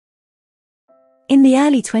In the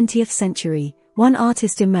early 20th century, one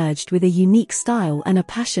artist emerged with a unique style and a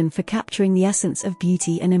passion for capturing the essence of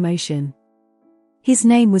beauty and emotion. His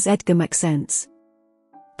name was Edgar Maxence.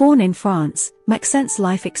 Born in France, Maxence's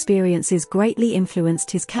life experiences greatly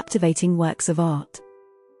influenced his captivating works of art.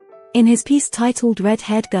 In his piece titled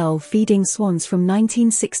Red-Haired Girl Feeding Swans from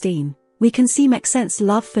 1916, we can see Maxence's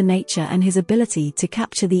love for nature and his ability to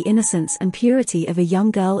capture the innocence and purity of a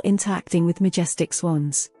young girl interacting with majestic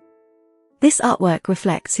swans. This artwork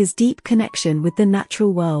reflects his deep connection with the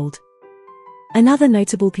natural world. Another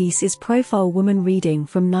notable piece is Profile Woman Reading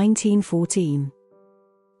from 1914.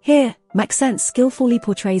 Here, Maxence skillfully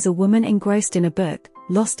portrays a woman engrossed in a book,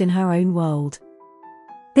 lost in her own world.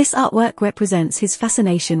 This artwork represents his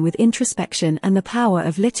fascination with introspection and the power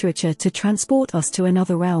of literature to transport us to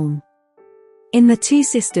another realm. In The Two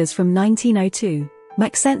Sisters from 1902,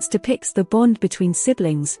 Maxence depicts the bond between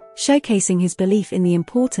siblings, showcasing his belief in the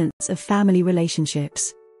importance of family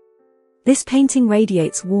relationships. This painting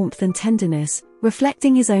radiates warmth and tenderness,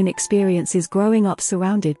 reflecting his own experiences growing up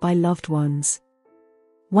surrounded by loved ones.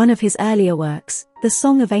 One of his earlier works, The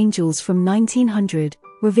Song of Angels from 1900,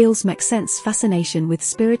 reveals Maxence's fascination with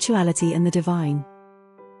spirituality and the divine.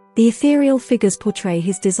 The ethereal figures portray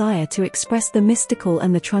his desire to express the mystical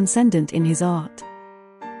and the transcendent in his art.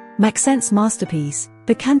 Maxence's masterpiece,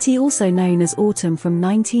 Bacchante, also known as Autumn from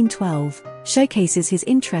 1912, showcases his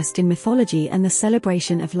interest in mythology and the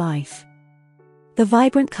celebration of life. The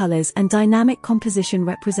vibrant colors and dynamic composition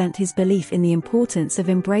represent his belief in the importance of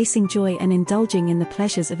embracing joy and indulging in the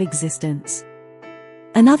pleasures of existence.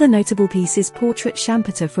 Another notable piece is Portrait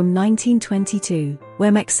Champetre from 1922,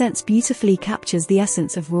 where Maxence beautifully captures the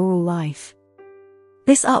essence of rural life.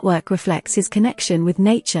 This artwork reflects his connection with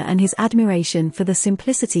nature and his admiration for the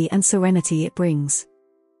simplicity and serenity it brings.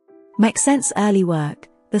 Maxence's early work,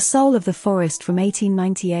 The Soul of the Forest from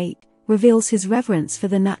 1898, reveals his reverence for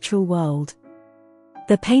the natural world.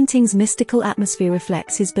 The painting's mystical atmosphere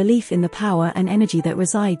reflects his belief in the power and energy that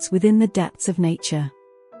resides within the depths of nature.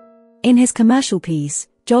 In his commercial piece,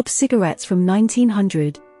 Job Cigarettes from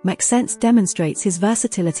 1900, Maxence demonstrates his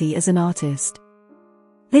versatility as an artist.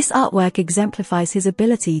 This artwork exemplifies his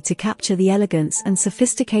ability to capture the elegance and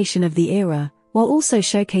sophistication of the era, while also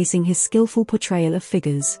showcasing his skillful portrayal of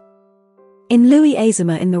figures. In Louis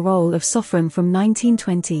Azema in the role of Sophron from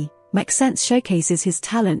 1920, Maxence showcases his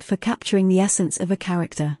talent for capturing the essence of a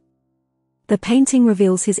character. The painting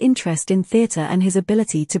reveals his interest in theatre and his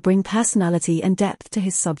ability to bring personality and depth to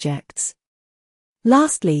his subjects.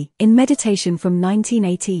 Lastly, in Meditation from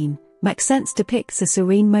 1918, Maxence depicts a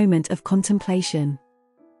serene moment of contemplation.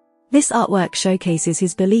 This artwork showcases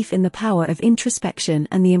his belief in the power of introspection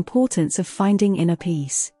and the importance of finding inner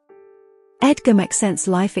peace. Edgar Maxence's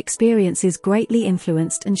life experiences greatly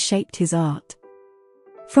influenced and shaped his art.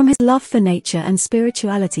 From his love for nature and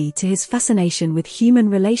spirituality to his fascination with human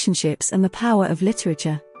relationships and the power of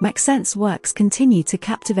literature, Maxence's works continue to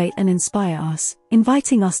captivate and inspire us,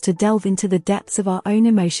 inviting us to delve into the depths of our own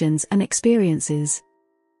emotions and experiences.